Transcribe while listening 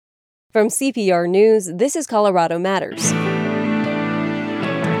From CPR News, this is Colorado Matters.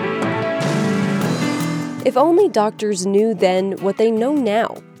 If only doctors knew then what they know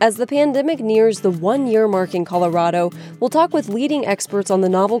now. As the pandemic nears the one-year mark in Colorado, we'll talk with leading experts on the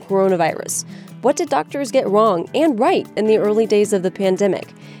novel coronavirus. What did doctors get wrong and right in the early days of the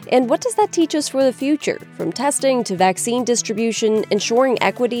pandemic? And what does that teach us for the future, from testing to vaccine distribution, ensuring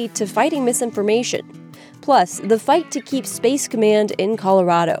equity to fighting misinformation? Plus, the fight to keep Space Command in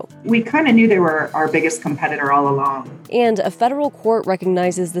Colorado. We kind of knew they were our biggest competitor all along. And a federal court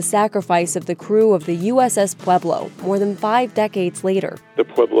recognizes the sacrifice of the crew of the USS Pueblo more than 5 decades later. The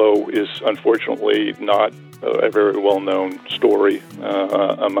Pueblo is unfortunately not a very well-known story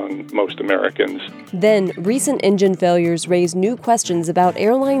among most Americans. Then, recent engine failures raise new questions about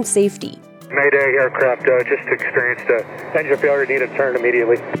airline safety. Mayday, aircraft just experienced an engine failure, need to turn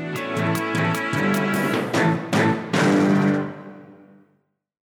immediately.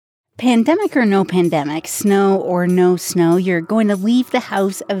 Pandemic or no pandemic, snow or no snow, you're going to leave the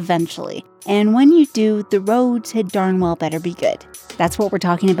house eventually. And when you do, the roads had darn well better be good. That's what we're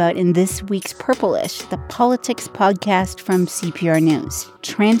talking about in this week's Purple-ish, the politics podcast from CPR News.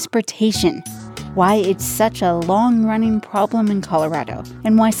 Transportation. Why it's such a long-running problem in Colorado,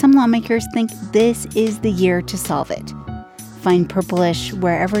 and why some lawmakers think this is the year to solve it. Find Purple-ish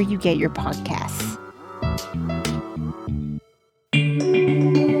wherever you get your podcasts.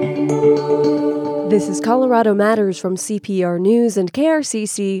 This is Colorado Matters from CPR News and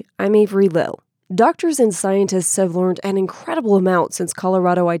KRCC. I'm Avery Lill. Doctors and scientists have learned an incredible amount since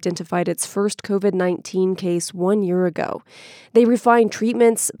Colorado identified its first COVID-19 case 1 year ago. They refined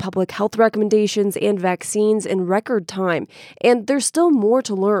treatments, public health recommendations, and vaccines in record time, and there's still more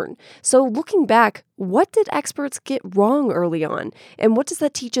to learn. So looking back, what did experts get wrong early on, and what does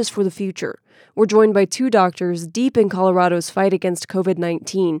that teach us for the future? We're joined by 2 doctors deep in Colorado's fight against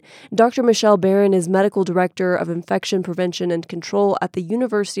COVID-19. Dr. Michelle Barron is Medical Director of Infection Prevention and Control at the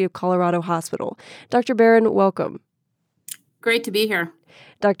University of Colorado Hospital. Dr. Barron, welcome. Great to be here.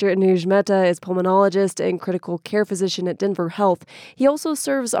 Dr. Anuj Mehta is pulmonologist and critical care physician at Denver Health. He also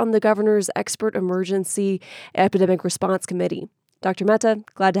serves on the governor's Expert Emergency Epidemic Response Committee. Dr. Mehta,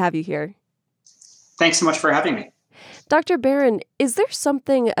 glad to have you here. Thanks so much for having me. Dr. Barron, is there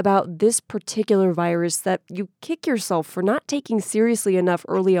something about this particular virus that you kick yourself for not taking seriously enough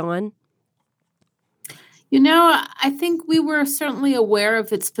early on? I think we were certainly aware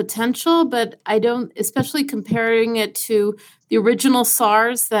of its potential, but I don't, especially comparing it to the original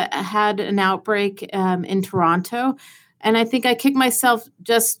SARS that had an outbreak in Toronto. And I think I kick myself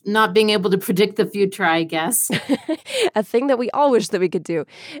just not being able to predict the future, I guess. A thing that we all wish that we could do.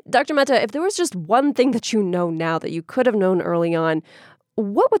 Dr. Mehta, if there was just one thing that you know now that you could have known early on,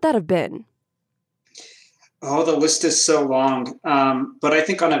 what would that have been? Oh, the list is so long. But I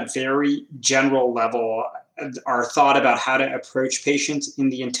think on a very general level, our thought about how to approach patients in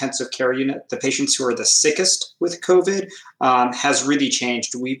the intensive care unit, the patients who are the sickest with COVID, has really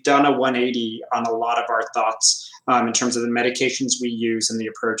changed. We've done a 180 on a lot of our thoughts in terms of the medications we use and the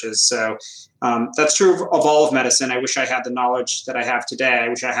approaches. So that's true of all of medicine. I wish I had the knowledge that I have today. I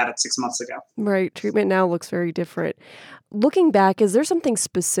wish I had it 6 months ago. Right. Treatment now looks very different. Looking back, is there something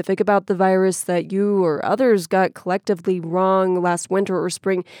specific about the virus that you or others got collectively wrong last winter or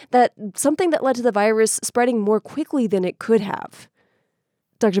spring, something that led to the virus spreading more quickly than it could have?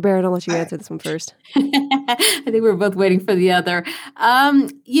 Dr. Barron, I'll let you answer this one first. I think we're both waiting for the other.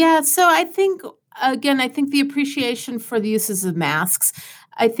 So I think the appreciation for the uses of masks.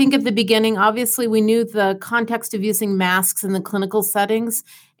 I think at the beginning, obviously, we knew the context of using masks in the clinical settings,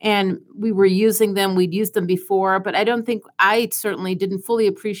 and we were using them. We'd used them before, but I certainly didn't fully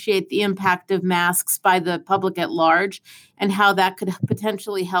appreciate the impact of masks by the public at large and how that could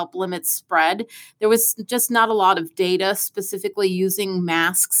potentially help limit spread. There was just not a lot of data specifically using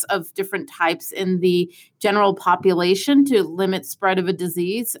masks of different types in the general population to limit spread of a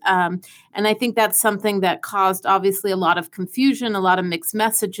disease. And I think that's something that caused, obviously, a lot of confusion, a lot of mixed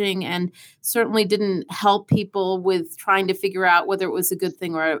messaging, and certainly didn't help people with trying to figure out whether it was a good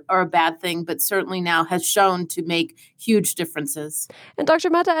thing or a bad thing, but certainly now has shown to make huge differences. And Dr.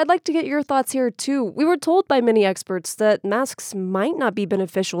 Mehta, I'd like to get your thoughts here, too. We were told by many experts that masks might not be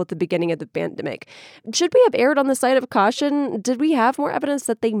beneficial at the beginning of the pandemic. Should we have erred on the side of caution? Did we have more evidence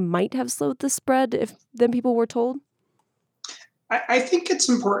that they might have slowed the spread than people were told? I think it's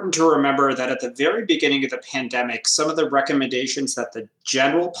important to remember that at the very beginning of the pandemic, some of the recommendations that the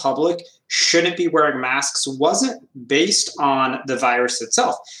general public shouldn't be wearing masks wasn't based on the virus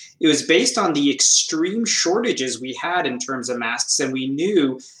itself. It was based on the extreme shortages we had in terms of masks. And we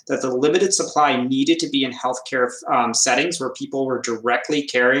knew that the limited supply needed to be in healthcare settings where people were directly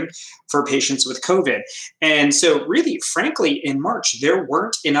caring for patients with COVID. And so really, frankly, in March, there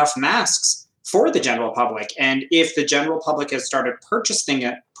weren't enough masks for the general public. And if the general public had started purchasing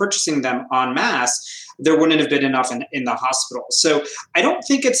them en masse, there wouldn't have been enough in the hospital. So I don't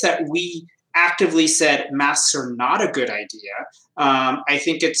think it's that we actively said masks are not a good idea. I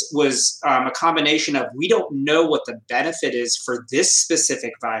think it was a combination of we don't know what the benefit is for this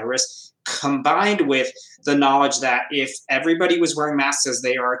specific virus, combined with the knowledge that if everybody was wearing masks as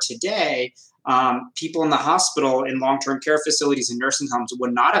they are today, people in the hospital, in long-term care facilities and nursing homes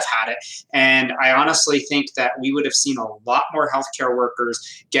would not have had it. And I honestly think that we would have seen a lot more healthcare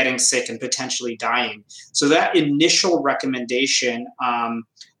workers getting sick and potentially dying. So that initial recommendation,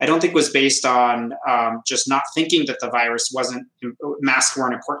 I don't think was based on just not thinking that masks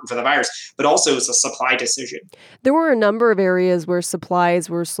weren't important for the virus, but also it was a supply decision. There were a number of areas where supplies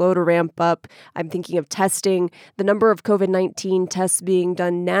were slow to ramp up. I'm thinking of testing. The number of COVID-19 tests being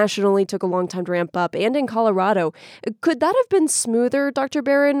done nationally took a long time to ramp up, and in Colorado. Could that have been smoother, Dr.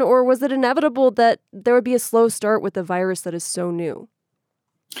 Barron, or was it inevitable that there would be a slow start with a virus that is so new?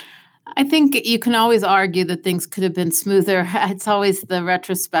 I think you can always argue that things could have been smoother. It's always the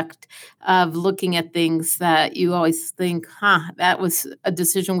retrospect of looking at things that you always think, that was a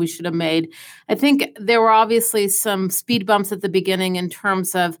decision we should have made. I think there were obviously some speed bumps at the beginning in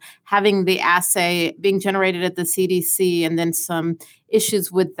terms of having the assay being generated at the CDC and then some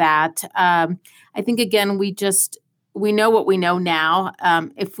issues with that. I think, again, we know what we know now.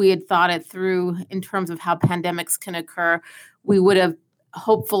 If we had thought it through in terms of how pandemics can occur, we would have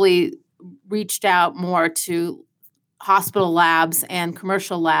hopefully reached out more to hospital labs and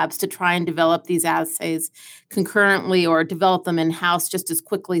commercial labs to try and develop these assays concurrently or develop them in-house just as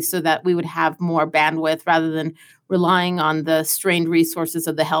quickly so that we would have more bandwidth rather than relying on the strained resources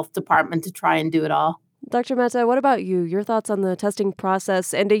of the health department to try and do it all. Dr. Mehta, what about you? Your thoughts on the testing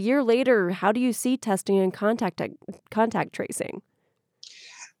process? And a year later, how do you see testing and contact tracing?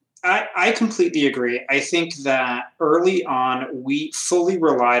 I completely agree. I think that early on, we fully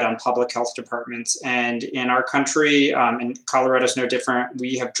relied on public health departments. And in our country, and Colorado is no different,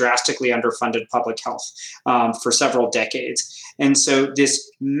 we have drastically underfunded public health for several decades. And so this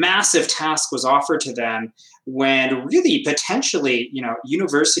massive task was offered to them when really potentially,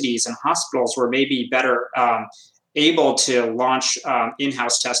 universities and hospitals were maybe better able to launch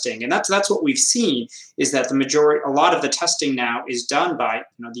in-house testing. And that's what we've seen is that a lot of the testing now is done by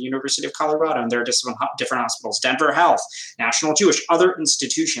the University of Colorado and their different hospitals, Denver Health, National Jewish, other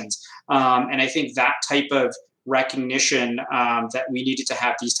institutions. And I think that type of recognition that we needed to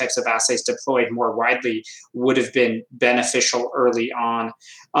have these types of assays deployed more widely would have been beneficial early on.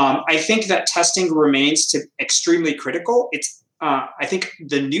 I think that testing remains extremely critical. I think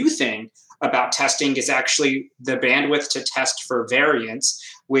the new thing about testing is actually the bandwidth to test for variants,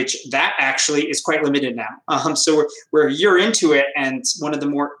 which that actually is quite limited now. So we're a year into it, and one of the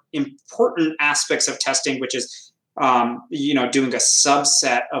more important aspects of testing, which is doing a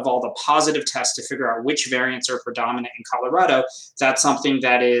subset of all the positive tests to figure out which variants are predominant in Colorado. That's something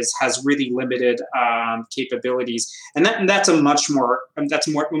that has really limited capabilities, and that's a much more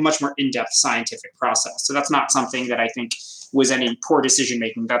in-depth scientific process. So that's not something that I think was any poor decision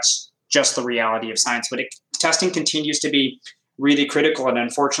making. That's just the reality of science. But testing continues to be really critical, and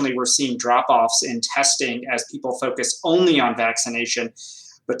unfortunately, we're seeing drop-offs in testing as people focus only on vaccination.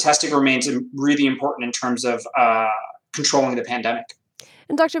 But testing remains really important in terms of controlling the pandemic.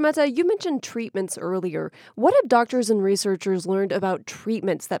 And Dr. Mehta, you mentioned treatments earlier. What have doctors and researchers learned about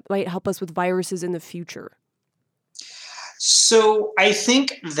treatments that might help us with viruses in the future? So I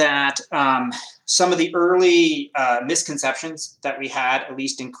think that some of the early misconceptions that we had, at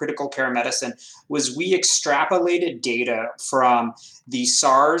least in critical care medicine, was we extrapolated data from the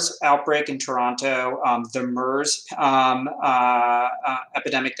SARS outbreak in Toronto, the MERS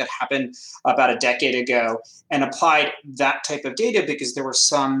epidemic that happened about a decade ago, and applied that type of data because there were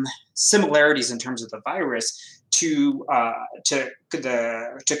some similarities in terms of the virus to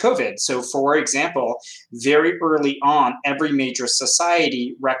COVID. So, for example, very early on, every major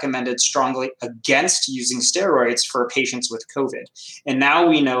society recommended strongly against using steroids for patients with COVID. And now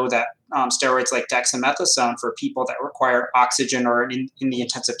we know that steroids like dexamethasone for people that require oxygen or in the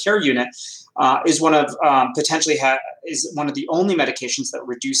intensive care unit is one of the only medications that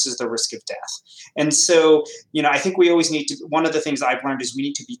reduces the risk of death. And so, I think we always need to. One of the things I've learned is we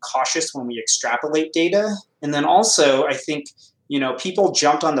need to be cautious when we extrapolate data. And then also, I think people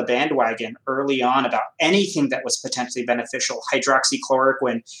jumped on the bandwagon early on about anything that was potentially beneficial.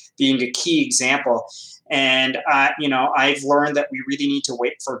 Hydroxychloroquine being a key example. And I've learned that we really need to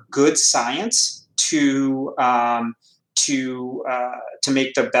wait for good science to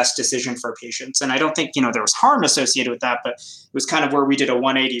make the best decision for patients. And I don't think, there was harm associated with that, but it was kind of where we did a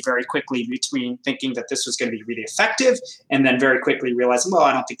 180 very quickly between thinking that this was going to be really effective and then very quickly realizing, well,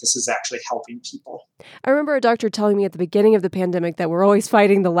 I don't think this is actually helping people. I remember a doctor telling me at the beginning of the pandemic that we're always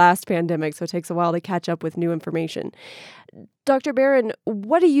fighting the last pandemic, so it takes a while to catch up with new information. Dr. Barron,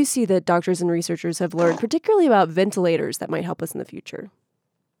 what do you see that doctors and researchers have learned, particularly about ventilators, that might help us in the future?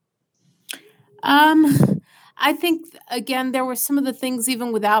 I think, again, there were some of the things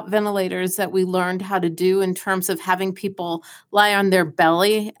even without ventilators that we learned how to do in terms of having people lie on their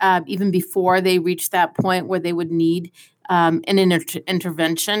belly even before they reach that point where they would need an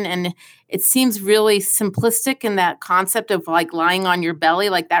intervention. And it seems really simplistic in that concept of like lying on your belly,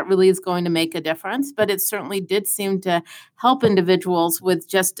 like that really is going to make a difference. But it certainly did seem to help individuals with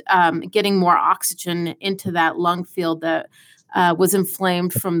just getting more oxygen into that lung field that was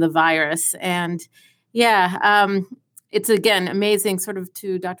inflamed from the virus. And it's, again, amazing sort of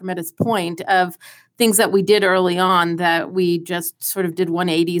to Dr. Mehta's point of things that we did early on that we just sort of did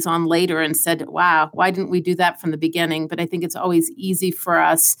 180s on later and said, wow, why didn't we do that from the beginning? But I think it's always easy for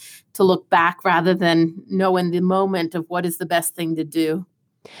us to look back rather than know in the moment of what is the best thing to do.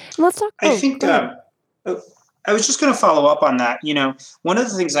 Let's talk. I think I was just going to follow up on that. One of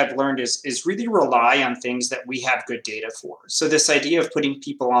the things I've learned is really rely on things that we have good data for. So this idea of putting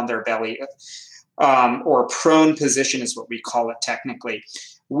people on their belly, or prone position is what we call it technically.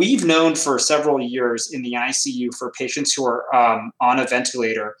 We've known for several years in the ICU for patients who are on a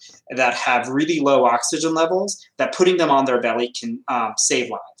ventilator that have really low oxygen levels, that putting them on their belly can save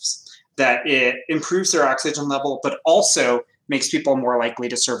lives, that it improves their oxygen level, but also makes people more likely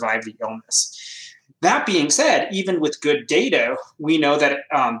to survive the illness. That being said, even with good data, we know that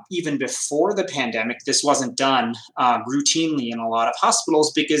even before the pandemic, this wasn't done routinely in a lot of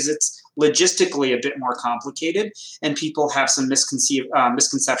hospitals because it's logistically a bit more complicated, and people have some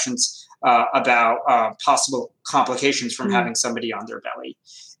misconceptions about possible complications from having somebody on their belly.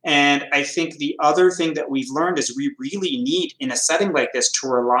 And I think the other thing that we've learned is we really need, in a setting like this, to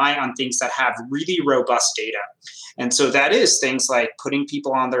rely on things that have really robust data. And so that is things like putting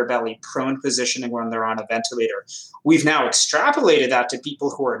people on their belly, prone positioning when they're on a ventilator. We've now extrapolated that to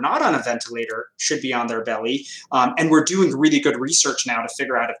people who are not on a ventilator should be on their belly. And we're doing really good research now to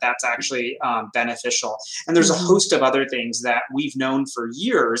figure out if that's actually beneficial. And there's a host of other things that we've known for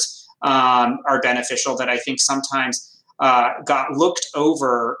years are beneficial that I think sometimes got looked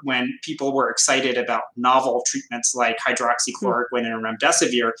over when people were excited about novel treatments like hydroxychloroquine and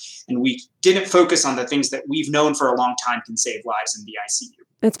remdesivir, and we didn't focus on the things that we've known for a long time can save lives in the ICU.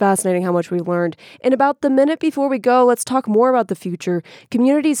 It's fascinating how much we've learned. In about the minute before we go, let's talk more about the future.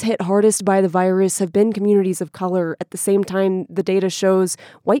 Communities hit hardest by the virus have been communities of color. At the same time, the data shows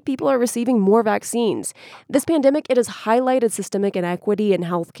white people are receiving more vaccines. This pandemic, it has highlighted systemic inequity in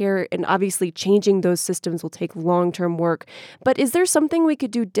healthcare, and obviously changing those systems will take long-term work. But is there something we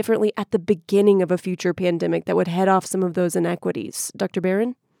could do differently at the beginning of a future pandemic that would head off some of those inequities? Dr.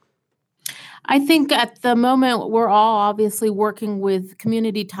 Barron? I think at the moment, we're all obviously working with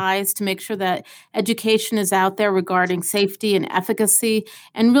community ties to make sure that education is out there regarding safety and efficacy.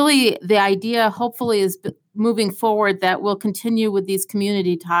 And really, the idea, hopefully, is moving forward that we'll continue with these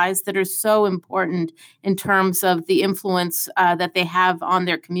community ties that are so important in terms of the influence that they have on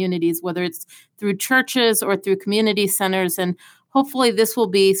their communities, whether it's through churches or through community centers. And hopefully, this will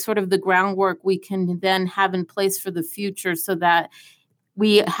be sort of the groundwork we can then have in place for the future so that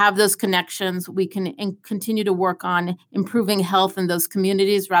we have those connections, we can continue to work on improving health in those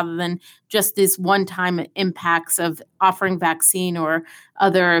communities rather than just these one-time impacts of offering vaccine or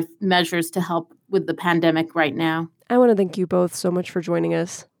other measures to help with the pandemic right now. I want to thank you both so much for joining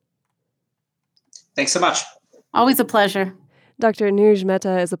us. Thanks so much. Always a pleasure. Dr. Anuj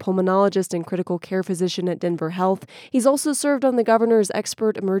Mehta is a pulmonologist and critical care physician at Denver Health. He's also served on the governor's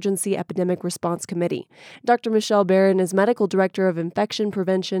Expert Emergency Epidemic Response Committee. Dr. Michelle Barron is medical director of infection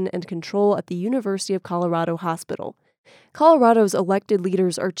prevention and control at the University of Colorado Hospital. Colorado's elected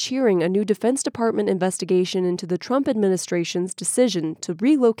leaders are cheering a new Defense Department investigation into the Trump administration's decision to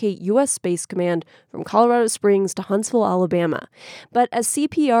relocate U.S. Space Command from Colorado Springs to Huntsville, Alabama. But as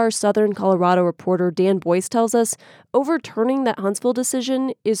CPR Southern Colorado reporter Dan Boyce tells us, overturning that Huntsville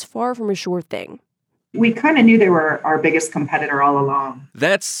decision is far from a sure thing. We kind of knew they were our biggest competitor all along.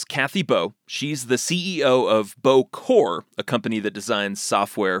 That's Kathy Bowe. She's the CEO of Bowe Corps, a company that designs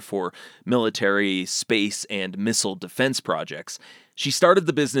software for military, space, and missile defense projects. She started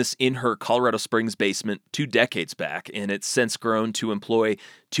the business in her Colorado Springs basement 2 decades back, and it's since grown to employ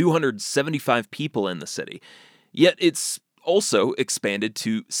 275 people in the city. Yet it's also expanded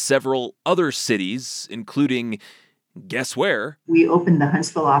to several other cities, including, guess where? We opened the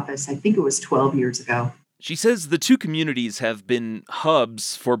Huntsville office, I think it was 12 years ago. She says the two communities have been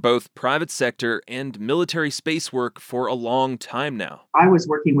hubs for both private sector and military space work for a long time now. I was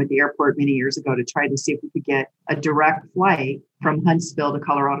working with the airport many years ago to try to see if we could get a direct flight from Huntsville to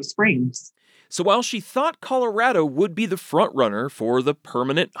Colorado Springs. So while she thought Colorado would be the front runner for the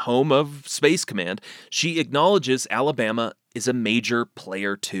permanent home of Space Command, she acknowledges Alabama is a major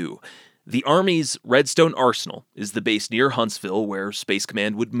player too. The Army's Redstone Arsenal is the base near Huntsville where Space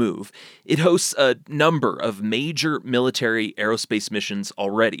Command would move. It hosts a number of major military aerospace missions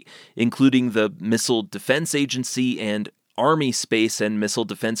already, including the Missile Defense Agency and Army Space and Missile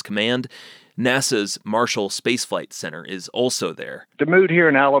Defense Command. NASA's Marshall Space Flight Center is also there. The mood here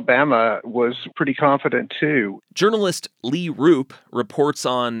in Alabama was pretty confident, too. Journalist Lee Roop reports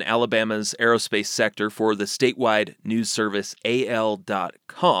on Alabama's aerospace sector for the statewide news service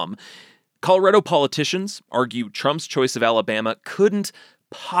AL.com. Colorado politicians argue Trump's choice of Alabama couldn't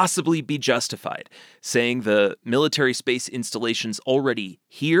possibly be justified, saying the military space installations already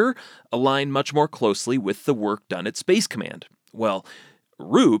here align much more closely with the work done at Space Command. Well,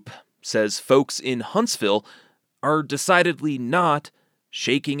 Roop says folks in Huntsville are decidedly not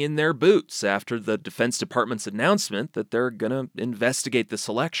shaking in their boots after the Defense Department's announcement that they're going to investigate the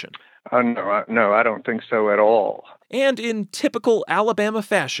selection. No, I don't think so at all. And in typical Alabama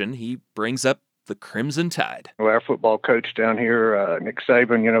fashion, he brings up the Crimson Tide. Well, our football coach down here, Nick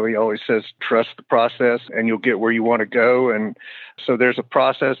Saban, he always says, trust the process and you'll get where you want to go. And so there's a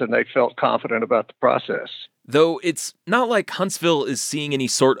process and they felt confident about the process. Though it's not like Huntsville is seeing any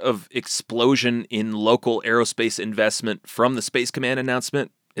sort of explosion in local aerospace investment from the Space Command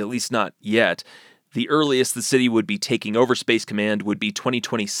announcement, at least not yet. The earliest the city would be taking over Space Command would be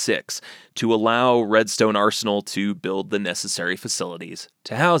 2026 to allow Redstone Arsenal to build the necessary facilities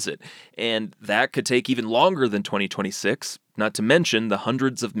to house it. And that could take even longer than 2026, not to mention the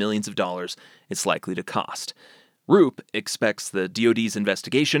hundreds of millions of dollars it's likely to cost. Roop expects the DoD's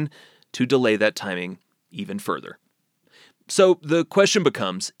investigation to delay that timing even further. So the question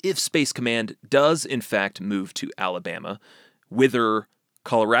becomes, if Space Command does in fact move to Alabama, whether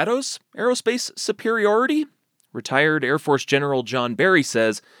Colorado's aerospace superiority? Retired Air Force General John Barry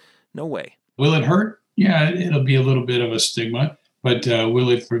says, no way. Will it hurt? Yeah, it'll be a little bit of a stigma, but will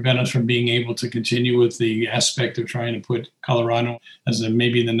it prevent us from being able to continue with the aspect of trying to put Colorado as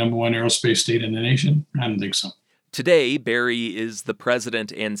maybe the number one aerospace state in the nation? I don't think so. Today, Barry is the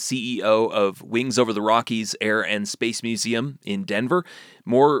president and CEO of Wings Over the Rockies Air and Space Museum in Denver.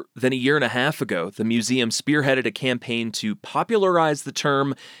 More than a year and a half ago, the museum spearheaded a campaign to popularize the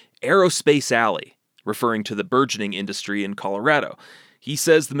term Aerospace Alley, referring to the burgeoning industry in Colorado. He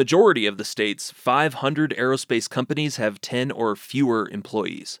says the majority of the state's 500 aerospace companies have 10 or fewer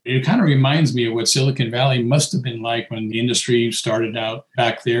employees. It kind of reminds me of what Silicon Valley must have been like when the industry started out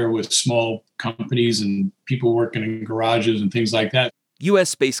back there with small companies and people working in garages and things like that. U.S.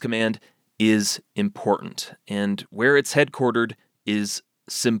 Space Command is important, and where it's headquartered is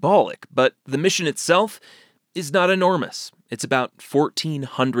symbolic, but the mission itself is not enormous. It's about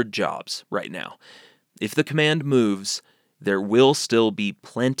 1,400 jobs right now. If the command moves, there will still be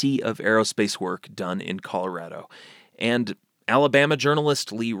plenty of aerospace work done in Colorado. And Alabama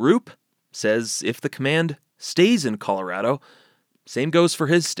journalist Lee Roop says if the command stays in Colorado, same goes for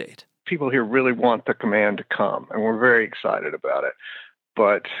his state. People here really want the command to come, and we're very excited about it.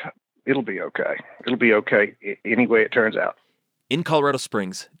 But it'll be okay. It'll be okay any way it turns out. In Colorado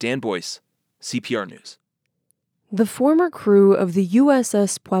Springs, Dan Boyce, CPR News. The former crew of the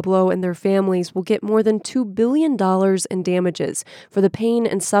USS Pueblo and their families will get more than $2 billion in damages for the pain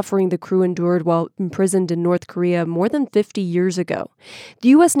and suffering the crew endured while imprisoned in North Korea more than 50 years ago. The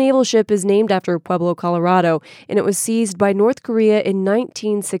U.S. naval ship is named after Pueblo, Colorado, and it was seized by North Korea in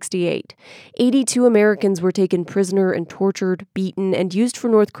 1968. 82 Americans were taken prisoner and tortured, beaten, and used for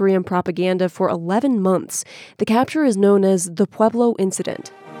North Korean propaganda for 11 months. The capture is known as the Pueblo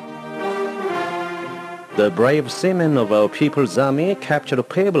Incident. The brave seamen of our People's Army captured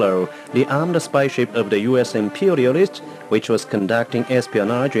Pueblo, the armed spy ship of the U.S. imperialists, which was conducting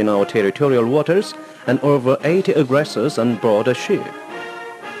espionage in our territorial waters, and over 80 aggressors on board the ship.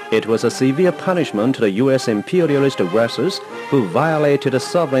 It was a severe punishment to the U.S. imperialist aggressors who violated the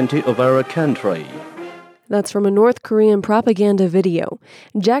sovereignty of our country. That's from a North Korean propaganda video.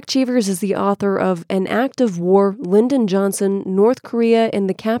 Jack Cheevers is the author of An Act of War, Lyndon Johnson, North Korea, and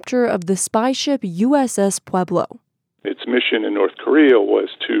the Capture of the Spy Ship USS Pueblo. Its mission in North Korea was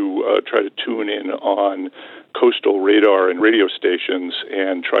to try to tune in on coastal radar and radio stations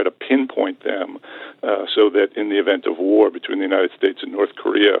and try to pinpoint them so that in the event of war between the United States and North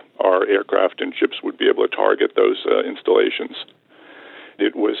Korea, our aircraft and ships would be able to target those installations.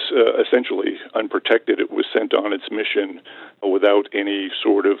 It was essentially unprotected. It was sent on its mission without any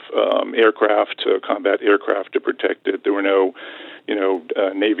sort of aircraft, combat aircraft to protect it. There were no,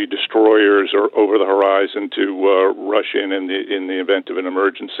 Navy destroyers or over the horizon to rush in the event of an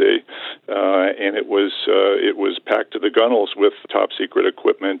emergency. And it was packed to the gunnels with top secret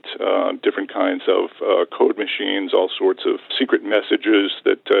equipment, different kinds of code machines, all sorts of secret messages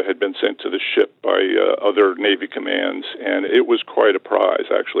that had been sent to the ship by other Navy commands, and it was quite a prize,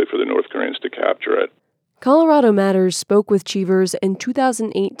 actually, for the North Koreans to capture it. Colorado Matters spoke with Cheevers in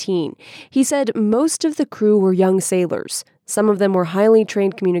 2018. He said most of the crew were young sailors. Some of them were highly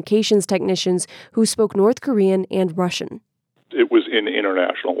trained communications technicians who spoke North Korean and Russian. It was in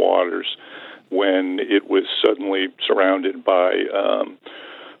international waters when it was suddenly surrounded by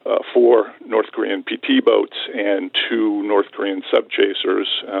 4 North Korean PT boats and 2 North Korean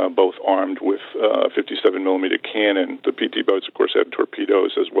subchasers, both armed with 57-millimeter cannon. The PT boats, of course, had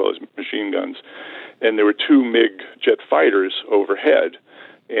torpedoes as well as machine guns. And there were 2 MiG jet fighters overhead.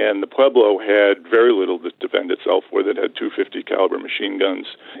 And the Pueblo had very little to defend itself with. It had 250 caliber machine guns,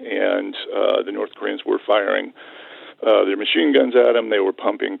 and the North Koreans were firing their machine guns at them. They were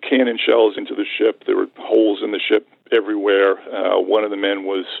pumping cannon shells into the ship. There were holes in the ship everywhere. One of the men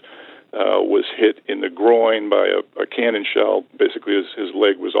was hit in the groin by a cannon shell. Basically, his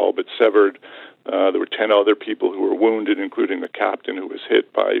leg was all but severed. There were 10 other people who were wounded, including the captain, who was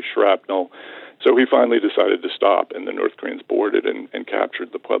hit by shrapnel. So he finally decided to stop, and the North Koreans boarded and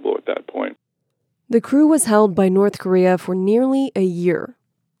captured the Pueblo at that point. The crew was held by North Korea for nearly a year.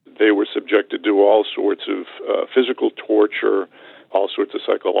 They were subjected to all sorts of physical torture, all sorts of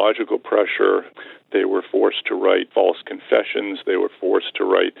psychological pressure. They were forced to write false confessions. They were forced to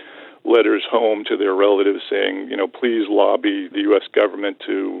write letters home to their relatives saying, please lobby the U.S. government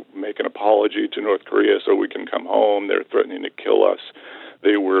to make an apology to North Korea so we can come home. They're threatening to kill us.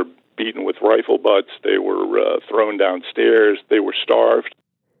 They were beaten with rifle butts. They were thrown downstairs. They were starved.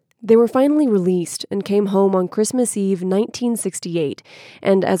 They were finally released and came home on Christmas Eve, 1968.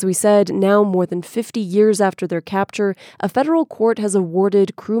 And as we said, now more than 50 years after their capture, a federal court has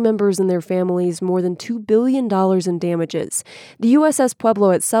awarded crew members and their families more than $2 billion in damages. The USS Pueblo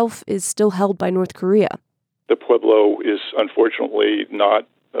itself is still held by North Korea. The Pueblo is unfortunately not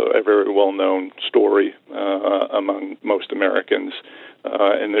a very well-known story among most Americans.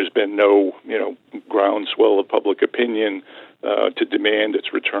 And there's been no, groundswell of public opinion to demand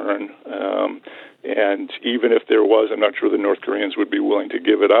its return. And even if there was, I'm not sure the North Koreans would be willing to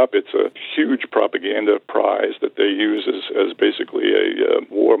give it up. It's a huge propaganda prize that they use as basically a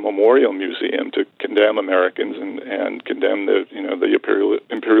war memorial museum to condemn Americans and condemn the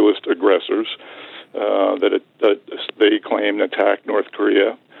imperialist aggressors that they claim attacked North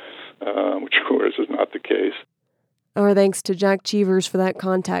Korea, which of course is not the case. Our thanks to Jack Cheevers for that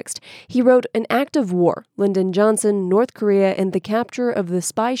context. He wrote An Act of War, Lyndon Johnson, North Korea, and the Capture of the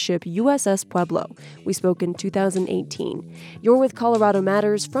Spy Ship USS Pueblo. We spoke in 2018. You're with Colorado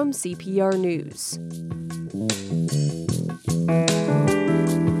Matters from CPR News.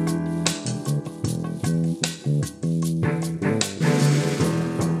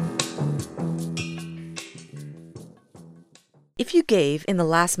 If you gave in the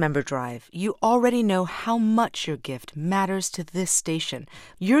last member drive, you already know how much your gift matters to this station.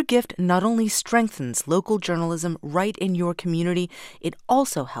 Your gift not only strengthens local journalism right in your community, it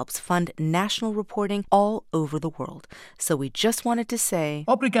also helps fund national reporting all over the world. So we just wanted to say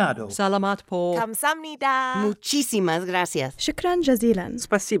Obrigado. Salamat po. Kamsamnida. Muchísimas gracias. Shukran jazilan.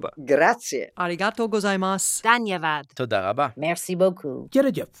 Spasiba. Grazie. Arigato gozaimasu. Danyavad. Toda rabah. Merci beaucoup.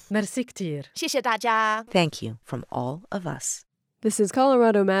 Jerejef. Merci ktir. 谢谢大家. Thank you from all of us. This is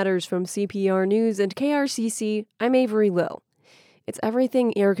Colorado Matters from CPR News and KRCC. I'm Avery Lill. It's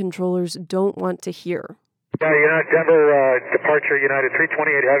everything air controllers don't want to hear. Denver, departure United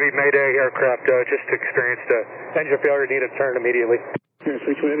 328 Heavy Mayday aircraft just experienced engine failure, need a turn immediately.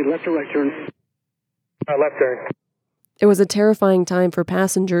 328 Heavy, left or right turn? Left turn. It was a terrifying time for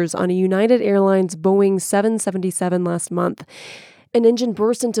passengers on a United Airlines Boeing 777 last month. An engine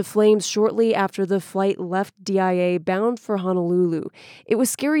burst into flames shortly after the flight left DIA bound for Honolulu. It was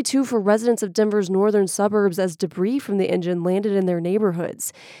scary, too, for residents of Denver's northern suburbs as debris from the engine landed in their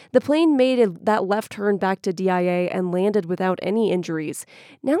neighborhoods. The plane made that left turn back to DIA and landed without any injuries.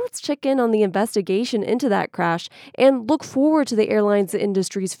 Now let's check in on the investigation into that crash and look forward to the airlines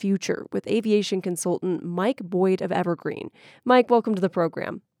industry's future with aviation consultant Mike Boyd of Evergreen. Mike, welcome to the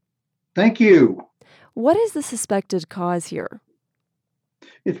program. Thank you. What is the suspected cause here?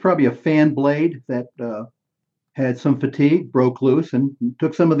 It's probably a fan blade that had some fatigue, broke loose, and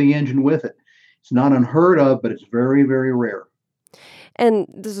took some of the engine with it. It's not unheard of, but it's very, very rare. And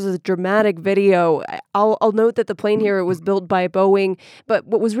this is a dramatic video. I'll note that the plane here was built by Boeing, but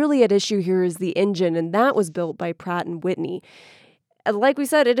what was really at issue here is the engine, and that was built by Pratt & Whitney. Like we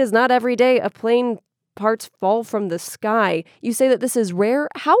said, it is not every day a plane parts fall from the sky. You say that this is rare.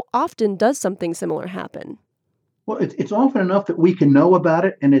 How often does something similar happen? Well, it's often enough that we can know about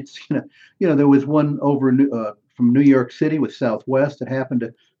it, and it's there was one over from New York City with Southwest that happened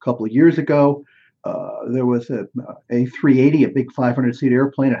a couple of years ago. There was a A380, a big 500-seat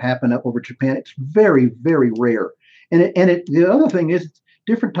airplane. It happened up over Japan. It's very, very rare. And the other thing is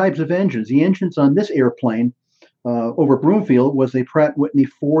different types of engines. The engines on this airplane over Broomfield was a Pratt & Whitney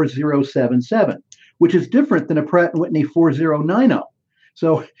 4077, which is different than a Pratt & Whitney 4090.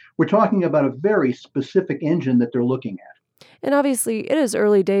 So we're talking about a very specific engine that they're looking at. And obviously, it is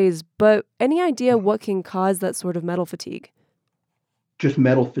early days, but any idea what can cause that sort of metal fatigue? Just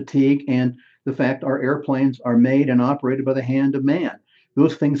metal fatigue and the fact our airplanes are made and operated by the hand of man.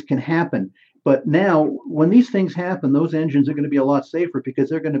 Those things can happen. But now, when these things happen, those engines are going to be a lot safer because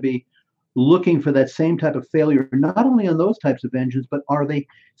they're going to be looking for that same type of failure, not only on those types of engines, but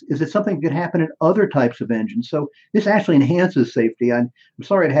is it something that could happen in other types of engines? So this actually enhances safety. I'm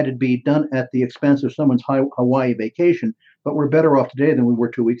sorry it had to be done at the expense of someone's Hawaii vacation, but we're better off today than we were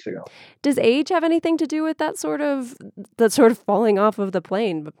 2 weeks ago. Does age have anything to do with that sort of falling off of the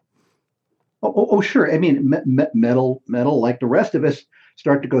plane? Oh, sure. I mean, metal, like the rest of us,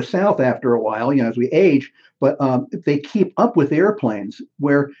 start to go south after a while, as we age. But if they keep up with airplanes,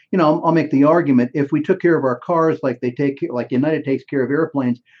 where, I'll make the argument, if we took care of our cars like United takes care of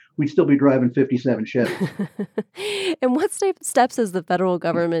airplanes, we'd still be driving 57 Chevys. And what steps has the federal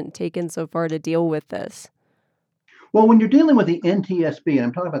government taken so far to deal with this? Well, when you're dealing with the NTSB, and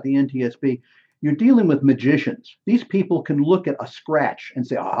I'm talking about the NTSB, you're dealing with magicians. These people can look at a scratch and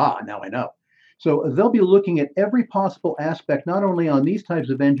say, aha, now I know. So they'll be looking at every possible aspect, not only on these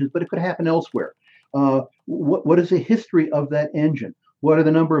types of engines, but it could happen elsewhere. What is the history of that engine? What are the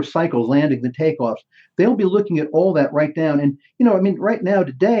number of cycles, landing, the takeoffs? They'll be looking at all that right down. And, right now,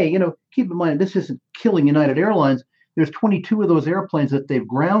 today, keep in mind, this isn't killing United Airlines. There's 22 of those airplanes that they've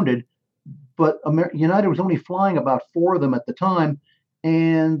grounded, but United was only flying about 4 of them at the time.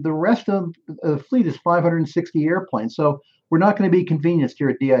 And the rest of the fleet is 560 airplanes. So we're not going to be convenienced here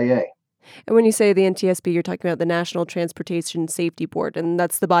at DIA. And when you say the NTSB, you're talking about the National Transportation Safety Board, and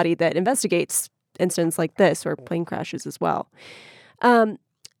that's the body that investigates incidents like this or plane crashes as well.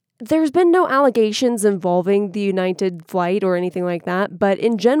 There's been no allegations involving the United flight or anything like that, but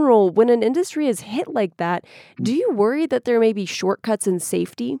in general, when an industry is hit like that, do you worry that there may be shortcuts in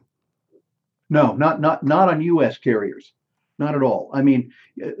safety? No, not on U.S. carriers. Not at all. I mean,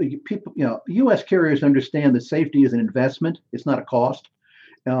 people, U.S. carriers understand that safety is an investment. It's not a cost.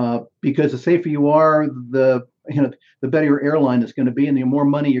 Because the safer you are, the better your airline is going to be, and the more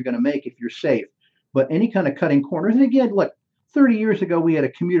money you're going to make if you're safe. But any kind of cutting corners, and again, look, 30 years ago we had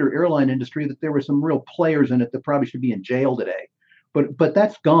a commuter airline industry that there were some real players in it that probably should be in jail today. But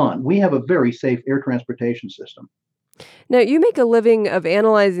that's gone. We have a very safe air transportation system. Now, you make a living of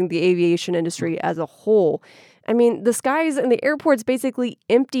analyzing the aviation industry as a whole. I mean, the skies and the airports basically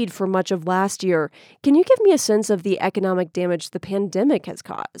emptied for much of last year. Can you give me a sense of the economic damage the pandemic has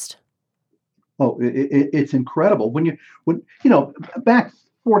caused? Oh, it's incredible. When back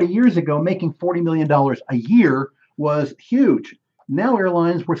 40 years ago, making $40 million a year was huge. Now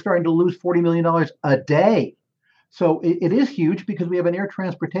airlines were starting to lose $40 million a day. So it is huge because we have an air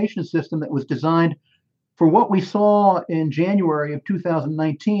transportation system that was designed for what we saw in January of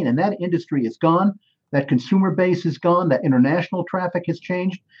 2019, and that industry is gone. That consumer base is gone. That international traffic has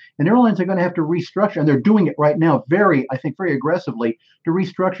changed. And airlines are going to have to restructure. And they're doing it right now very aggressively to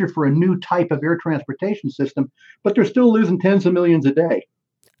restructure for a new type of air transportation system. But they're still losing tens of millions a day.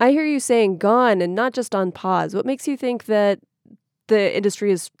 I hear you saying gone and not just on pause. What makes you think that the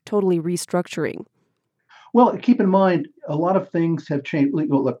industry is totally restructuring? Well, keep in mind, a lot of things have changed.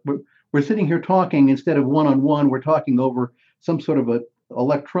 Look, we're sitting here talking instead of one-on-one, we're talking over some sort of a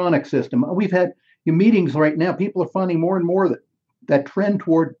electronic system. We've had meetings right now. People are finding more and more that trend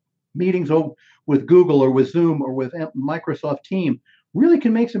toward meetings with Google or with Zoom or with Microsoft Teams really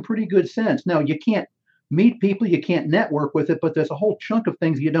can make some pretty good sense. Now, you can't meet people, you can't network with it, but there's a whole chunk of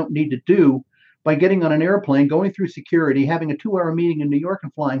things you don't need to do by getting on an airplane, going through security, having a 2-hour meeting in New York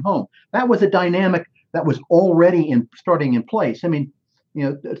and flying home. That was a dynamic that was already starting in place. I mean,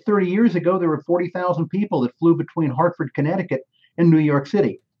 30 years ago, there were 40,000 people that flew between Hartford, Connecticut and New York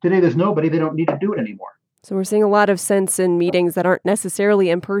City. Today, there's nobody. They don't need to do it anymore. So we're seeing a lot of sense in meetings that aren't necessarily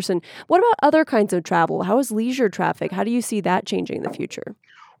in person. What about other kinds of travel? How is leisure traffic? How do you see that changing in the future?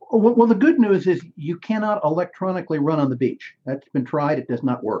 Well, the good news is you cannot electronically run on the beach. That's been tried. It does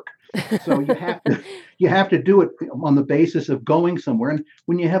not work. So you have to do it on the basis of going somewhere. And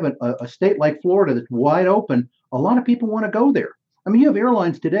when you have a state like Florida that's wide open, a lot of people want to go there. I mean, you have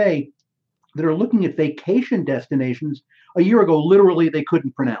airlines today that are looking at vacation destinations. A year ago, literally, they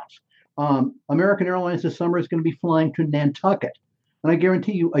couldn't pronounce. American Airlines this summer is going to be flying to Nantucket. And I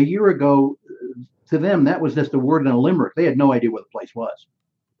guarantee you, a year ago, to them, that was just a word in a limerick. They had no idea where the place was.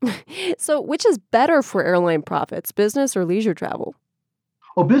 So which is better for airline profits, business or leisure travel?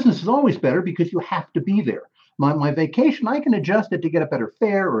 Oh, business is always better because you have to be there. My vacation, I can adjust it to get a better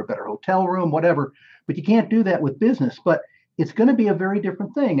fare or a better hotel room, whatever, but you can't do that with business. But it's going to be a very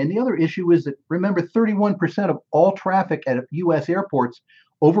different thing. And the other issue is that, remember, 31% of all traffic at U.S. airports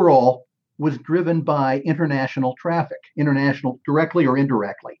overall was driven by international traffic, international directly or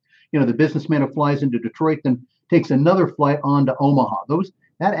indirectly. The businessman who flies into Detroit then takes another flight on to Omaha.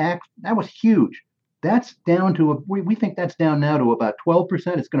 That was huge. That's down to we think that's down now to about 12%.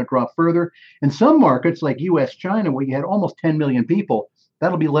 It's going to drop further. In some markets like U.S., China, where you had almost 10 million people,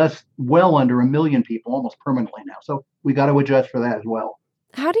 that'll be well under 1 million people almost permanently now. So we got to adjust for that as well.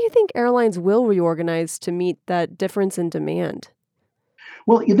 How do you think airlines will reorganize to meet that difference in demand?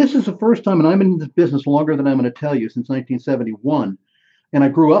 Well, this is the first time, and I'm in this business longer than I'm going to tell you, since 1971. And I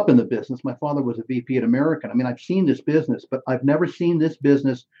grew up in the business. My father was a VP at American. I mean, I've seen this business, but I've never seen this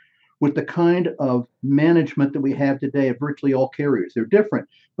business with the kind of management that we have today at virtually all carriers. They're different,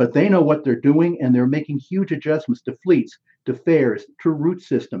 but they know what they're doing, and they're making huge adjustments to fleets, to fares, to route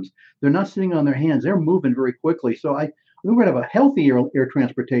systems. They're not sitting on their hands. They're moving very quickly. So we're going to have a healthy air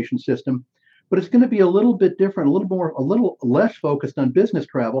transportation system, but it's going to be a little bit different, a little less focused on business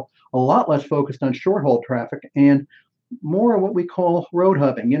travel, a lot less focused on short-haul traffic, and more of what we call road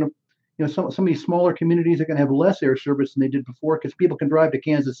hubbing. Some of these smaller communities are going to have less air service than they did before because people can drive to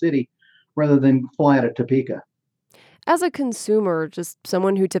Kansas City rather than fly out of Topeka. As a consumer, just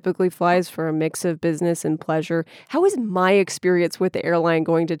someone who typically flies for a mix of business and pleasure, how is my experience with the airline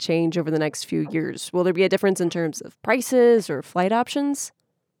going to change over the next few years? Will there be a difference in terms of prices or flight options?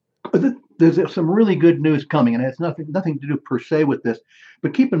 There's some really good news coming, and it has nothing to do per se with this.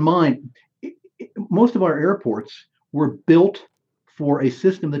 But keep in mind, most of our airports were built for a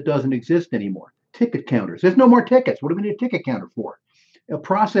system that doesn't exist anymore. Ticket counters. There's no more tickets. What do we need a ticket counter for?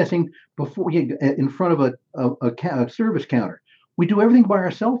 Processing before in front of a service counter. We do everything by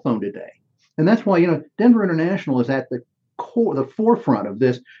our cell phone today, and that's why Denver International is at the forefront of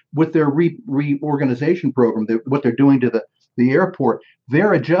this with their reorganization program. What they're doing to the airport,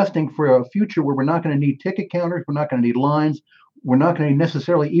 they're adjusting for a future where we're not going to need ticket counters, we're not going to need lines, we're not going to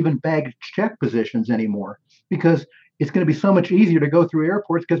necessarily even baggage check positions anymore, because it's going to be so much easier to go through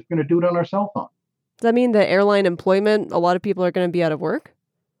airports because we're going to do it on our cell phone. Does that mean that airline employment, a lot of people are going to be out of work?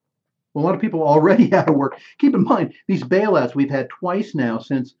 Well, a lot of people are already out of work. Keep in mind, these bailouts we've had twice now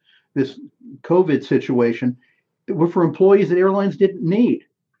since this COVID situation were for employees that airlines didn't need.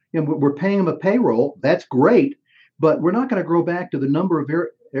 We're paying them a payroll. That's great, but we're not going to grow back to the number of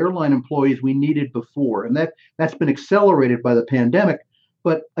airline employees we needed before. And that's been accelerated by the pandemic.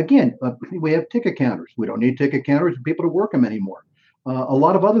 But again, we have ticket counters. We don't need ticket counters for people to work them anymore. A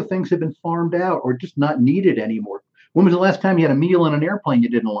lot of other things have been farmed out or just not needed anymore. When was the last time you had a meal on an airplane you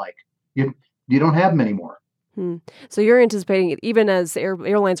didn't like? You don't have them anymore. So you're anticipating, even as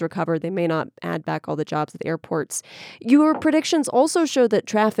airlines recover, they may not add back all the jobs at the airports. Your predictions also show that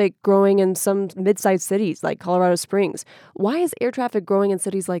traffic growing in some mid-sized cities like Colorado Springs. Why is air traffic growing in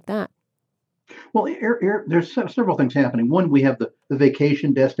cities like that? Well, there's several things happening. One, we have the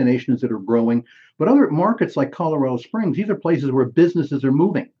vacation destinations that are growing, but other markets like Colorado Springs, these are places where businesses are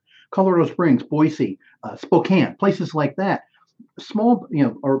moving. Colorado Springs, Boise, Spokane, places like that. Small,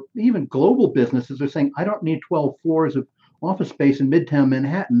 or even global businesses are saying, I don't need 12 floors of office space in Midtown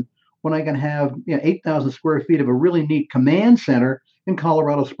Manhattan when I can have 8,000 square feet of a really neat command center in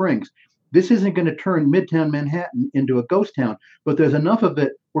Colorado Springs. This isn't going to turn Midtown Manhattan into a ghost town, but there's enough of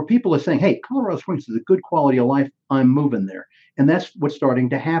it where people are saying, hey, Colorado Springs is a good quality of life. I'm moving there. And that's what's starting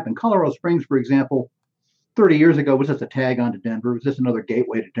to happen. Colorado Springs, for example, 30 years ago was just a tag on to Denver. It was just another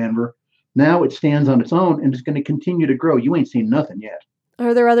gateway to Denver. Now it stands on its own and it's going to continue to grow. You ain't seen nothing yet.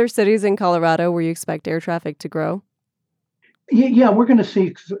 Are there other cities in Colorado where you expect air traffic to grow? Yeah, we're going to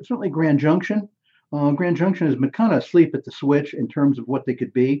see certainly Grand Junction. Grand Junction has been kind of asleep at the switch in terms of what they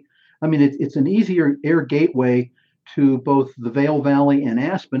could be. I mean, it's an easier air gateway to both the Vail Valley and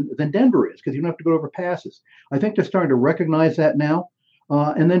Aspen than Denver is because you don't have to go over passes. I think they're starting to recognize that now.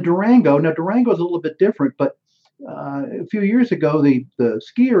 And then Durango. Now, Durango is a little bit different, but a few years ago, the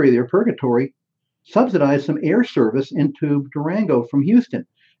ski area there, Purgatory, subsidized some air service into Durango from Houston.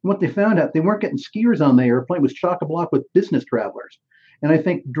 And what they found out, they weren't getting skiers on the airplane. It was chock-a-block with business travelers. And I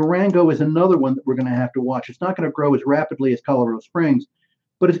think Durango is another one that we're going to have to watch. It's not going to grow as rapidly as Colorado Springs,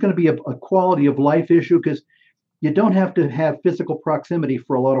 but it's going to be a quality of life issue because you don't have to have physical proximity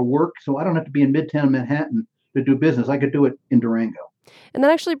for a lot of work. So I don't have to be in Midtown Manhattan to do business. I could do it in Durango. And that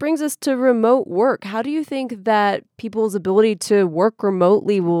actually brings us to remote work. How do you think that people's ability to work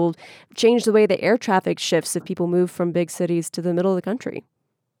remotely will change the way the air traffic shifts if people move from big cities to the middle of the country?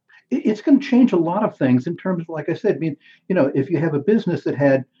 It's going to change a lot of things in terms of, like I said, I mean, if you have a business that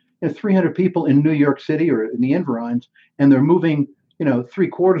had 300 people in New York City or in the environs, and they're moving,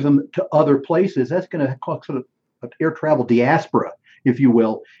 3/4 of them to other places, that's going to cause sort of an air travel diaspora, if you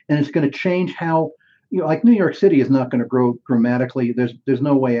will. And it's going to change how, like New York City is not going to grow dramatically. There's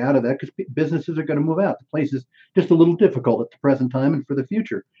no way out of that because businesses are going to move out. The place is just a little difficult at the present time and for the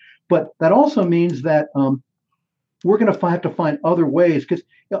future. But that also means that we're going to have to find other ways because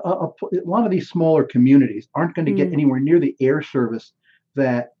a lot of these smaller communities aren't going to get anywhere near the air service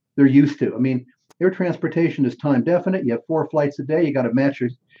that they're used to. I mean, air transportation is time definite. You have 4 flights a day. You got to match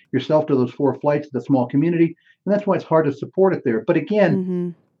yourself to those 4 flights to the small community. And that's why it's hard to support it there. But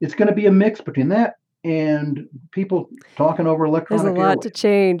again, it's going to be a mix between that and people talking over electronic There's a lot airwaves. to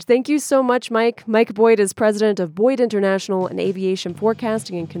change. Thank you so much, Mike. Mike Boyd is president of Boyd International, an aviation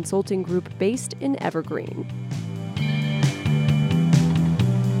forecasting and consulting group based in Evergreen.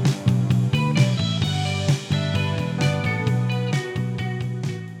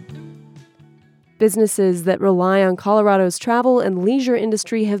 Businesses that rely on Colorado's travel and leisure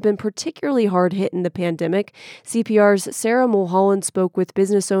industry have been particularly hard hit in the pandemic. CPR's Sarah Mulholland spoke with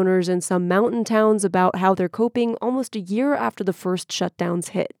business owners in some mountain towns about how they're coping almost a year after the first shutdowns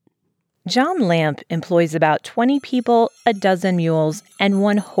hit. John Lamp employs about 20 people, a dozen mules, and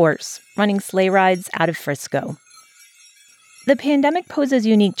 1 horse, running sleigh rides out of Frisco. The pandemic poses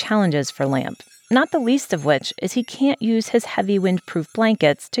unique challenges for Lamp, not the least of which is he can't use his heavy wind-proof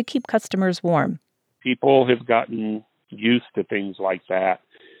blankets to keep customers warm. People have gotten used to things like that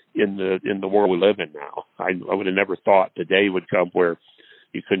in the world we live in now. I would have never thought the day would come where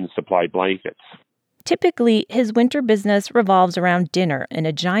you couldn't supply blankets. Typically, his winter business revolves around dinner in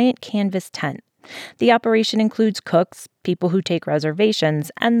a giant canvas tent. The operation includes cooks, people who take reservations,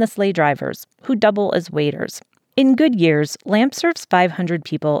 and the sleigh drivers, who double as waiters. In good years, Lamp serves 500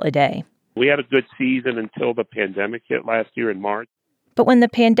 people a day. We had a good season until the pandemic hit last year in March. But when the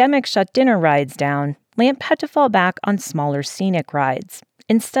pandemic shut dinner rides down, Lamp had to fall back on smaller scenic rides.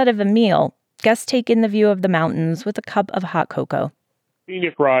 Instead of a meal, guests take in the view of the mountains with a cup of hot cocoa.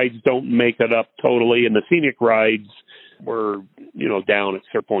 Scenic rides don't make it up totally, and the scenic rides were, down at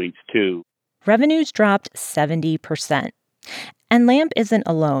certain points too. Revenues dropped 70%. And Lamp isn't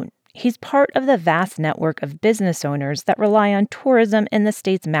alone. He's part of the vast network of business owners that rely on tourism in the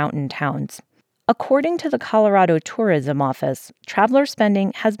state's mountain towns. According to the Colorado Tourism Office, traveler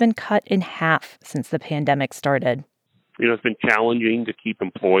spending has been cut in half since the pandemic started. It's been challenging to keep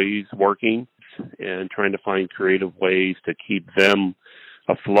employees working and trying to find creative ways to keep them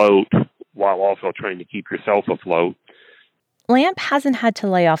afloat while also trying to keep yourself afloat. Lamp hasn't had to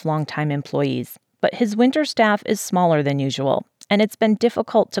lay off longtime employees, but his winter staff is smaller than usual, and it's been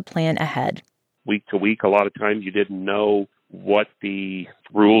difficult to plan ahead. Week to week, a lot of times you didn't know what the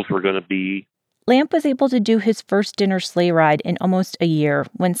rules were going to be. Lamp was able to do his first dinner sleigh ride in almost a year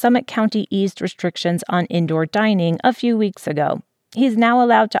when Summit County eased restrictions on indoor dining a few weeks ago. He's now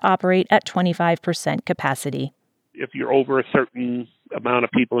allowed to operate at 25% capacity. If you're over a certain amount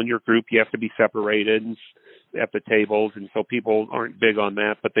of people in your group, you have to be separated at the tables, and so people aren't big on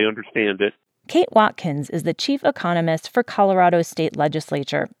that, but they understand it. Kate Watkins is the chief economist for Colorado's state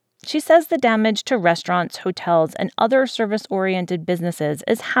legislature. She says the damage to restaurants, hotels, and other service-oriented businesses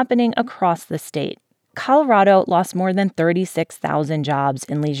is happening across the state. Colorado lost more than 36,000 jobs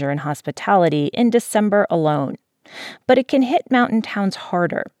in leisure and hospitality in December alone. But it can hit mountain towns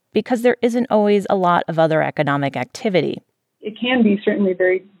harder. because there isn't always a lot of other economic activity. It can be certainly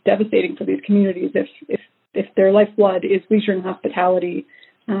very devastating for these communities if their lifeblood is leisure and hospitality,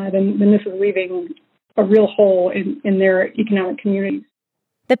 then this is leaving a real hole in their economic communities.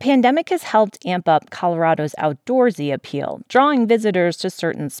 The pandemic has helped amp up Colorado's outdoorsy appeal, drawing visitors to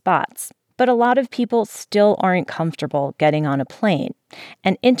certain spots. But a lot of people still aren't comfortable getting on a plane,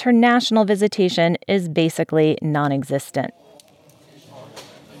 and international visitation is basically non-existent.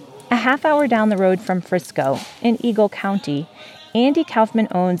 A half hour down the road from Frisco, in Eagle County, Andy Kaufman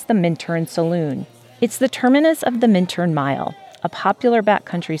owns the Minturn Saloon. It's the terminus of the Minturn Mile, a popular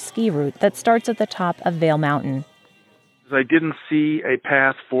backcountry ski route that starts at the top of Vail Mountain. I didn't see a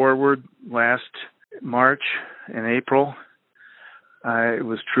path forward last March and April. I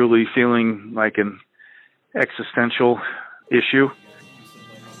was truly feeling like an existential issue.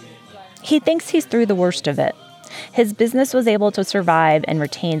 He thinks he's through the worst of it. His business was able to survive and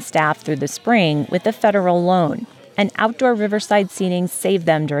retain staff through the spring with a federal loan, and outdoor riverside seating saved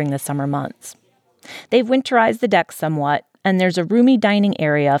them during the summer months. They've winterized the deck somewhat, and there's a roomy dining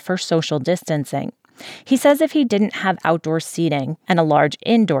area for social distancing. He says if he didn't have outdoor seating and a large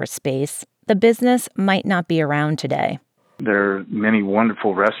indoor space, the business might not be around today. There are many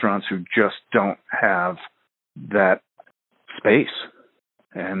wonderful restaurants who just don't have that space.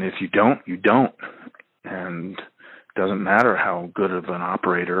 And if you don't, you don't. And it doesn't matter how good of an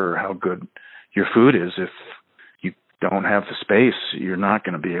operator or how good your food is. If you don't have the space, you're not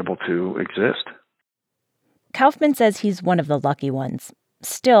going to be able to exist. Kaufman says he's one of the lucky ones.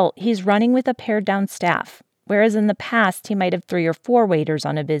 Still, he's running with a pared-down staff, whereas in the past he might have 3 or 4 waiters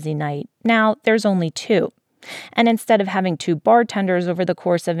on a busy night. Now there's only 2. And instead of having 2 bartenders over the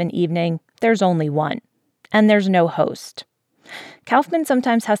course of an evening, there's only 1. And there's no host. Kaufman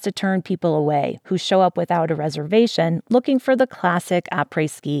sometimes has to turn people away who show up without a reservation looking for the classic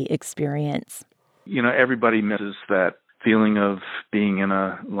après-ski experience. You know, everybody misses that feeling of being in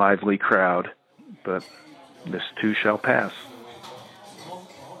a lively crowd, but this too shall pass.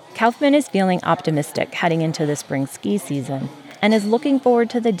 Kaufman is feeling optimistic heading into the spring ski season and is looking forward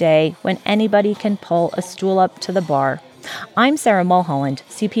to the day when anybody can pull a stool up to the bar. I'm Sarah Mulholland,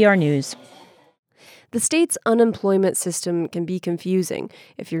 CPR News. The state's unemployment system can be confusing.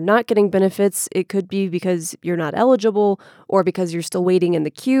 If you're not getting benefits, it could be because you're not eligible or because you're still waiting in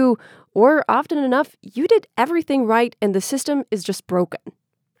the queue, or often enough, you did everything right and the system is just broken.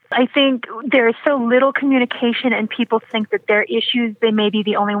 I think there is so little communication and people think that their issues, they may be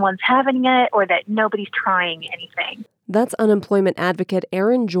the only ones having it or that nobody's trying anything. That's unemployment advocate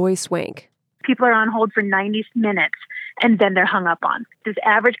Erin Joy Swank. People are on hold for 90 minutes and then they're hung up on. This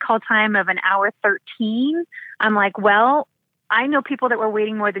average call time of an hour 13, I'm like, well, I know people that were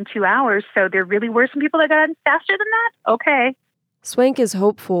waiting more than 2 hours, so there really were some people that got in faster than that? Okay. Swank is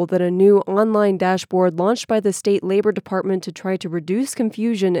hopeful that a new online dashboard launched by the state labor department to try to reduce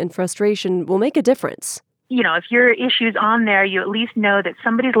confusion and frustration will make a difference. You know, if your issue's on there, you at least know that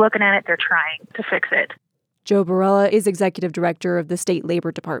somebody's looking at it, they're trying to fix it. Joe Barella is executive director of the state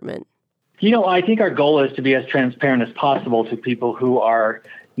labor department. You know, I think our goal is to be as transparent as possible to people who are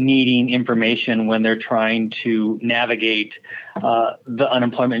needing information when they're trying to navigate the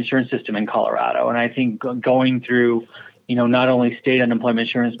unemployment insurance system in Colorado. And I think going through not only state unemployment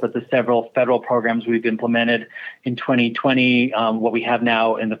insurance, but the several federal programs we've implemented in 2020, what we have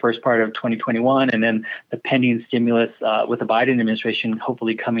now in the first part of 2021, and then the pending stimulus with the Biden administration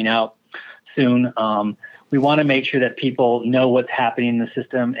hopefully coming out soon. We want to make sure that people know what's happening in the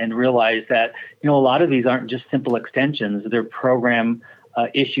system and realize that, a lot of these aren't just simple extensions. They're program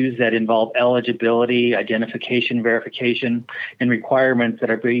issues that involve eligibility, identification, verification, and requirements that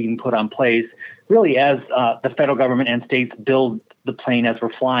are being put on place really as the federal government and states build the plane as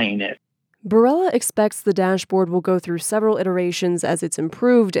we're flying it. Barella expects the dashboard will go through several iterations as it's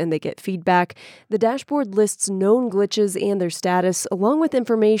improved and they get feedback. The dashboard lists known glitches and their status, along with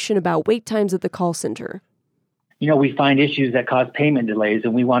information about wait times at the call center. We find issues that cause payment delays,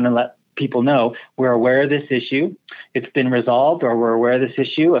 and we want to let people know we're aware of this issue. It's been resolved, or we're aware of this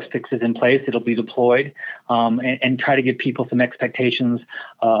issue. A fix is in place. It'll be deployed, and try to give people some expectations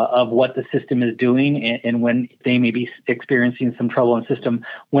of what the system is doing and when they may be experiencing some trouble in the system,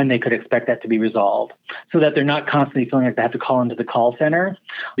 when they could expect that to be resolved, so that they're not constantly feeling like they have to call into the call center.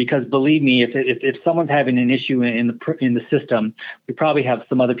 Because believe me, if someone's having an issue in the system, we probably have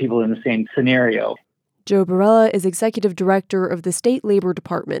some other people in the same scenario. Joe Barella is executive director of the state labor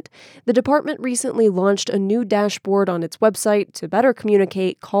department. The department recently launched a new dashboard on its website to better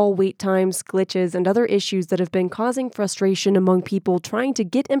communicate call wait times, glitches, and other issues that have been causing frustration among people trying to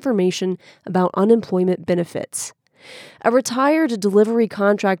get information about unemployment benefits. A retired delivery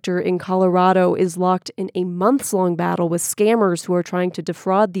contractor in Colorado is locked in a months-long battle with scammers who are trying to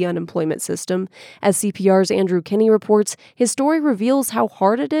defraud the unemployment system. As CPR's Andrew Kinney reports, his story reveals how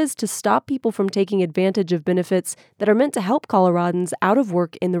hard it is to stop people from taking advantage of benefits that are meant to help Coloradans out of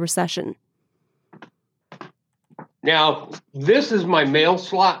work in the recession. Now, this is my mail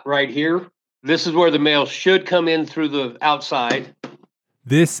slot right here. This is where the mail should come in through the outside.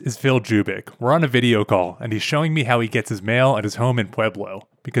 This is Phil Jubic. We're on a video call, and he's showing me how he gets his mail at his home in Pueblo,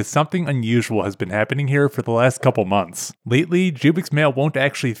 because something unusual has been happening here for the last couple months. Lately, Jubic's mail won't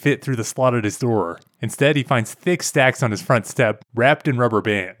actually fit through the slot at his door. Instead, he finds thick stacks on his front step, wrapped in rubber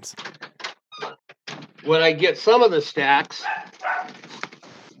bands. When I get some of the stacks,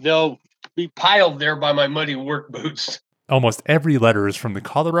 they'll be piled there by my muddy work boots. Almost every letter is from the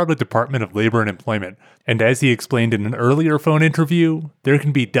Colorado Department of Labor and Employment, and as he explained in an earlier phone interview, there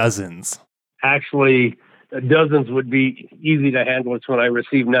can be dozens. Actually, dozens would be easy to handle. It's when I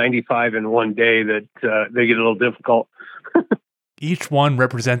receive 95 in one day that they get a little difficult. Each one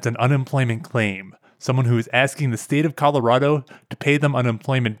represents an unemployment claim, someone who is asking the state of Colorado to pay them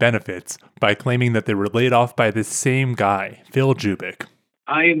unemployment benefits by claiming that they were laid off by this same guy, Phil Jubic.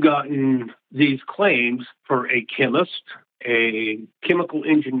 I have gotten these claims for a chemist, a chemical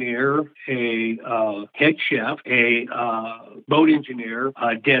engineer, a head chef, a boat engineer,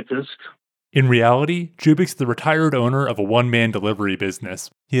 a dentist. In reality, Jubic's the retired owner of a one-man delivery business.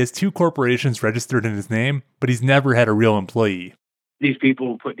 He has 2 corporations registered in his name, but he's never had a real employee. These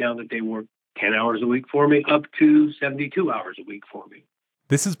people put down that they work 10 hours a week for me, up to 72 hours a week for me.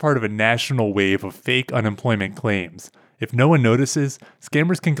 This is part of a national wave of fake unemployment claims. If no one notices,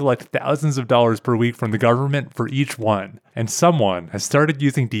 scammers can collect thousands of dollars per week from the government for each one, and someone has started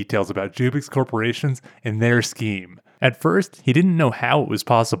using details about Jubic's corporations in their scheme. At first, he didn't know how it was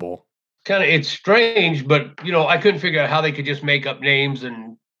possible. It's strange, but I couldn't figure out how they could just make up names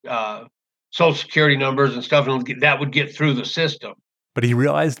and social security numbers and stuff, and that would get through the system. But he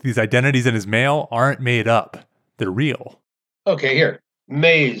realized these identities in his mail aren't made up. They're real. Okay, here.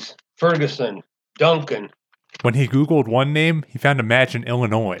 Mays, Ferguson, Duncan. When he Googled one name, he found a match in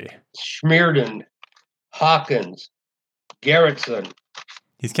Illinois. Schmierden, Hawkins, Garrettson.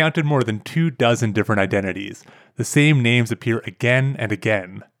 He's counted more than 24 different identities. The same names appear again and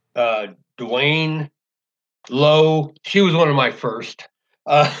again. Dwayne, Lowe. She was one of my first.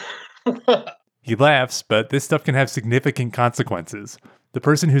 He laughs, but this stuff can have significant consequences. The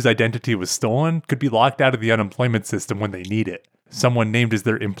person whose identity was stolen could be locked out of the unemployment system when they need it. Someone named as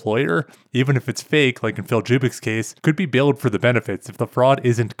their employer, even if it's fake, like in Phil Jubic's case, could be billed for the benefits if the fraud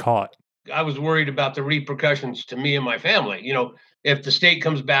isn't caught. I was worried about the repercussions to me and my family. If the state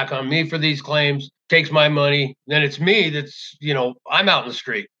comes back on me for these claims, takes my money, then it's me that's, I'm out in the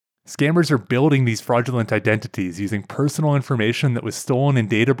street. Scammers are building these fraudulent identities using personal information that was stolen in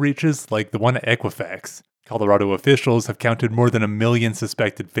data breaches like the one at Equifax. Colorado officials have counted more than 1 million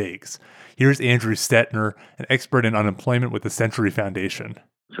suspected fakes. Here's Andrew Stetner, an expert in unemployment with the Century Foundation.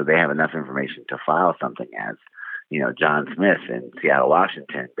 So they have enough information to file something as, John Smith in Seattle,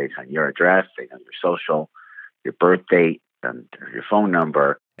 Washington, based on your address, based on your social, your birth date, and your phone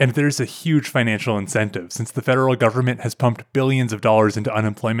number. And there's a huge financial incentive since the federal government has pumped billions of dollars into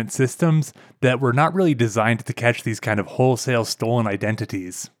unemployment systems that were not really designed to catch these kind of wholesale stolen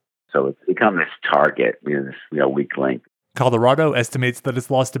identities. So it's become this target, this weak link. Colorado estimates that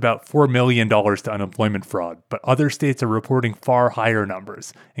it's lost about $4 million to unemployment fraud, but other states are reporting far higher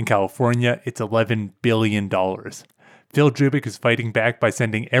numbers. In California, it's $11 billion. Phil Jubic is fighting back by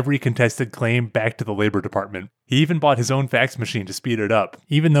sending every contested claim back to the Labor Department. He even bought his own fax machine to speed it up,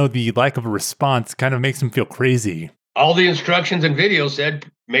 even though the lack of a response kind of makes him feel crazy. All the instructions and videos said,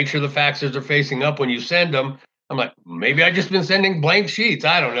 make sure the faxes are facing up when you send them. I'm like, maybe I've just been sending blank sheets.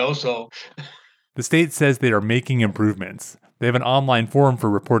 I don't know, so... The state says they are making improvements. They have an online forum for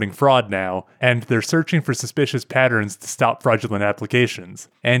reporting fraud now, and they're searching for suspicious patterns to stop fraudulent applications.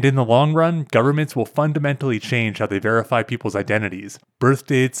 And in the long run, governments will fundamentally change how they verify people's identities. Birth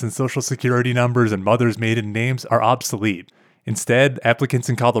dates and social security numbers and mothers' maiden names are obsolete. Instead, applicants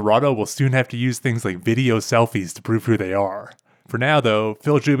in Colorado will soon have to use things like video selfies to prove who they are. For now, though,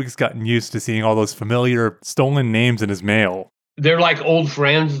 Phil Jubic's gotten used to seeing all those familiar, stolen names in his mail. They're like old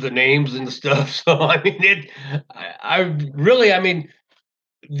friends, the names and the stuff. So, the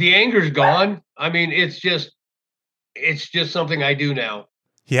anger's gone. It's just something I do now.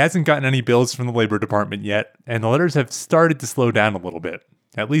 He hasn't gotten any bills from the Labor Department yet, and the letters have started to slow down a little bit,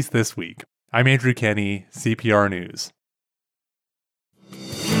 at least this week. I'm Andrew Kinney, CPR News.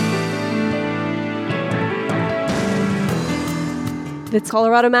 That's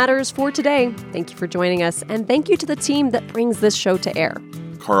Colorado Matters for today. Thank you for joining us, and thank you to the team that brings this show to air.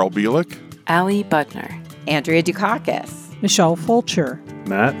 Carl Bielek, Ali Butner, Andrea Dukakis, Michelle Fulcher,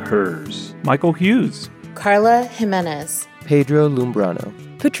 Matt Hers, Michael Hughes, Carla Jimenez, Pedro Lumbrano,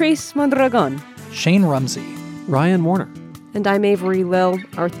 Patrice Mondragon, Shane Rumsey, Ryan Warner. And I'm Avery Lill.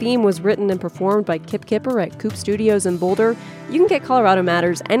 Our theme was written and performed by Kip Kipper at Coop Studios in Boulder. You can get Colorado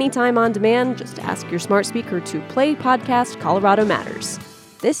Matters anytime on demand. Just ask your smart speaker to play podcast Colorado Matters.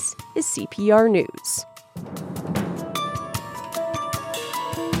 This is CPR News.